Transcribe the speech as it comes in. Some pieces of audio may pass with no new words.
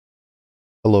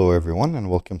Hello everyone and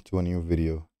welcome to a new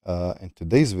video. In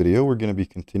today's video we're going to be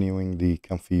continuing the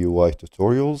ComfyUI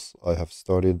tutorials. I have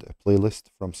started a playlist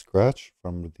from scratch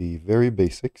from the very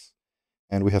basics,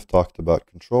 and we have talked about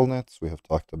control nets, we have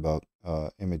talked about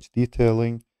image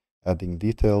detailing, adding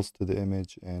details to the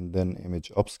image, and then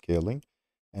image upscaling,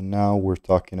 and now we're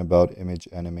talking about image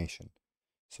animation.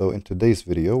 So in today's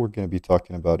video we're going to be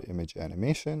talking about image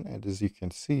animation, and as you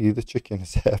can see the chicken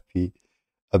is happy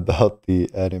about the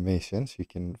animation. She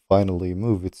can finally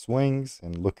move its wings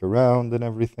and look around and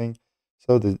everything.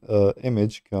 So the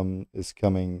image is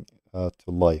coming to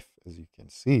life, as you can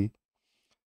see.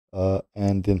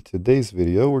 And in today's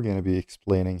video, we're going to be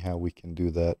explaining how we can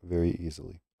do that very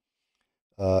easily.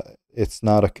 It's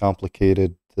not a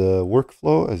complicated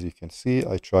workflow. As you can see,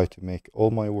 I try to make all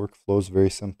my workflows very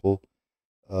simple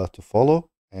to follow.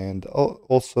 And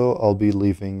I'll be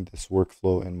leaving this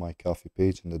workflow in my Coffee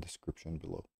page in the description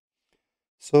below.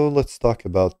 So let's talk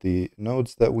about the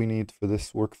nodes that we need for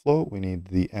this workflow. We need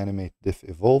the AnimateDiff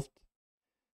evolved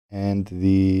and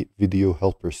the video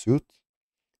helper suite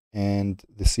and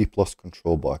the C+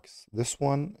 control box. This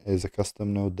one is a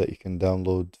custom node that you can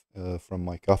download from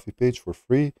my Coffee page for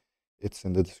free. It's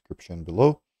in the description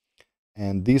below.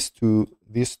 And these two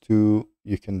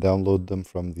you can download them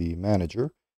from the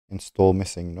manager, install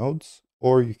missing nodes,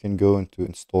 or you can go into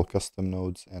install custom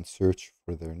nodes and search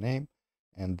for their name,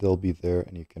 and they'll be there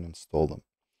and you can install them.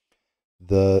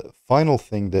 The final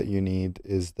thing that you need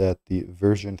is that the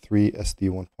version 3 SD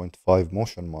 1.5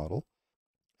 motion model.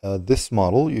 This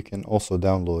model, you can also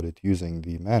download it using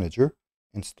the manager,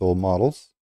 install models,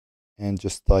 and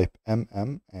just type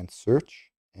mm and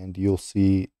search, and you'll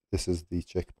see this is the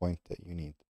checkpoint that you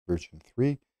need, version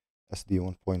 3 SD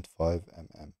 1.5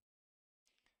 mm.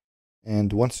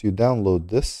 And once you download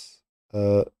this,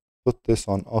 put this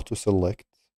on auto select,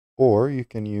 or you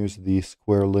can use the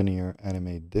square linear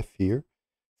AnimateDiff here.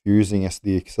 If you're using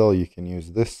SDXL, you can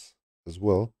use this as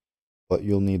well, but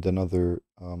you'll need another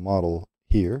model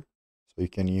here. So you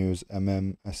can use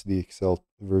SDXL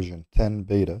version 10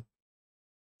 beta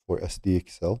for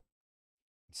SDXL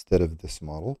instead of this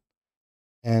model.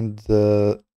 And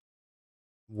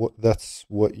that's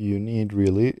what you need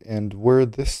really. And where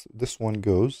this one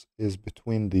goes is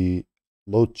between the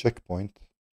load checkpoint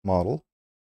model,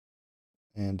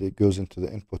 and it goes into the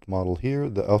input model here.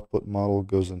 The output model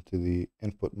goes into the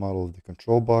input model of the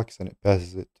control box, and it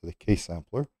passes it to the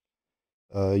K-sampler.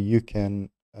 You can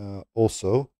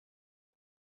also,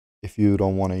 if you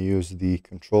don't want to use the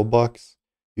control box,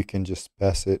 you can just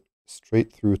pass it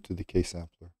straight through to the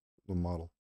K-sampler, the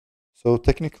model. So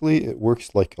technically it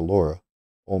works like a LoRa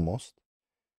almost.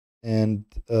 And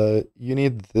you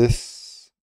need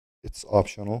this, it's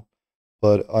optional,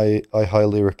 but I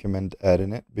highly recommend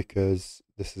adding it because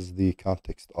this is the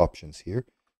context options here.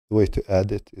 The way to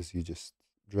add it is you just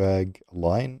drag a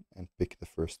line and pick the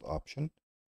first option.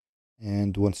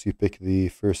 And once you pick the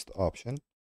first option,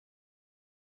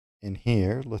 in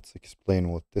here, let's explain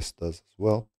what this does as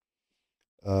well.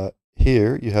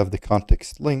 Here you have the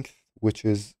context length, which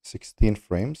is 16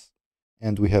 frames,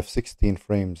 and we have 16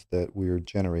 frames that we're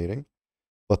generating,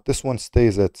 but this one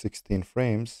stays at 16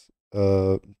 frames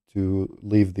to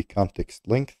leave the context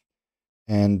length,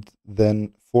 and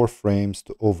then 4 frames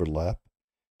to overlap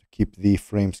to keep the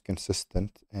frames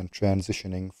consistent and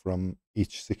transitioning from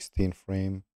each 16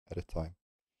 frame at a time.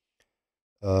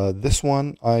 This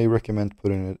one I recommend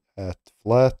putting it at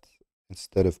flat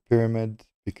instead of pyramid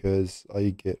because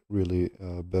I get really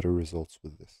better results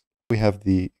with this. We have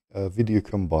the video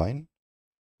combine.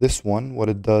 This one, what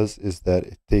it does is that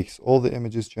it takes all the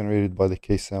images generated by the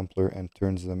K-sampler and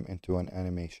turns them into an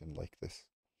animation like this.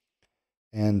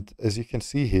 And as you can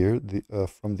see here,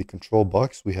 from the control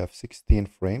box, we have 16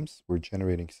 frames. We're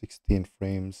generating 16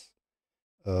 frames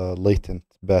latent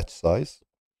batch size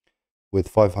with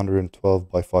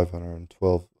 512 by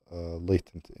 512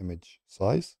 latent image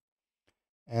size,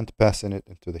 and passing it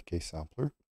into the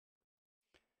K-sampler.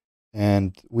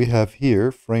 And we have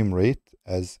here frame rate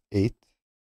as 8.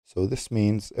 So this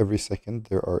means every second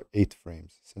there are 8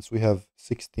 frames. Since we have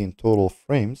 16 total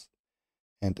frames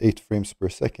and 8 frames per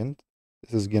second,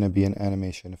 this is going to be an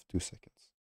animation of 2 seconds,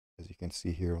 as you can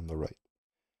see here on the right.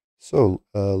 So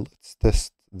let's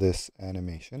test this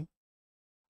animation.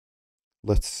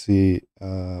 Let's see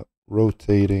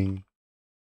rotating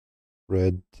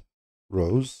red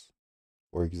rose,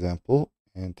 for example,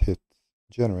 and hit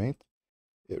generate.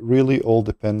 It really all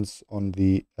depends on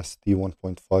the SD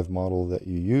 1.5 model that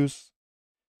you use.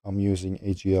 I'm using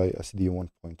AGI SD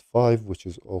 1.5, which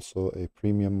is also a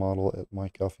premium model at my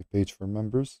Coffee page for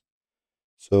members.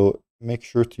 So make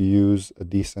sure to use a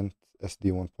decent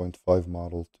SD 1.5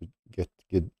 model to get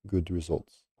good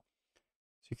results.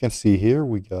 So you can see here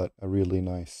we got a really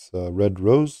nice red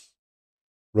rose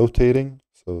rotating.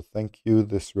 So thank you.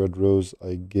 This red rose,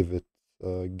 I gift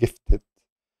it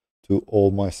to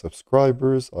all my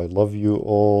subscribers. I love you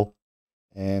all.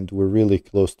 And we're really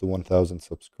close to 1,000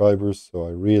 subscribers. So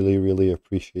I really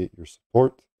appreciate your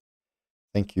support.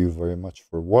 Thank you very much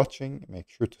for watching. Make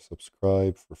sure to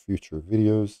subscribe for future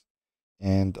videos.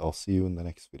 And I'll see you in the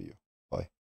next video.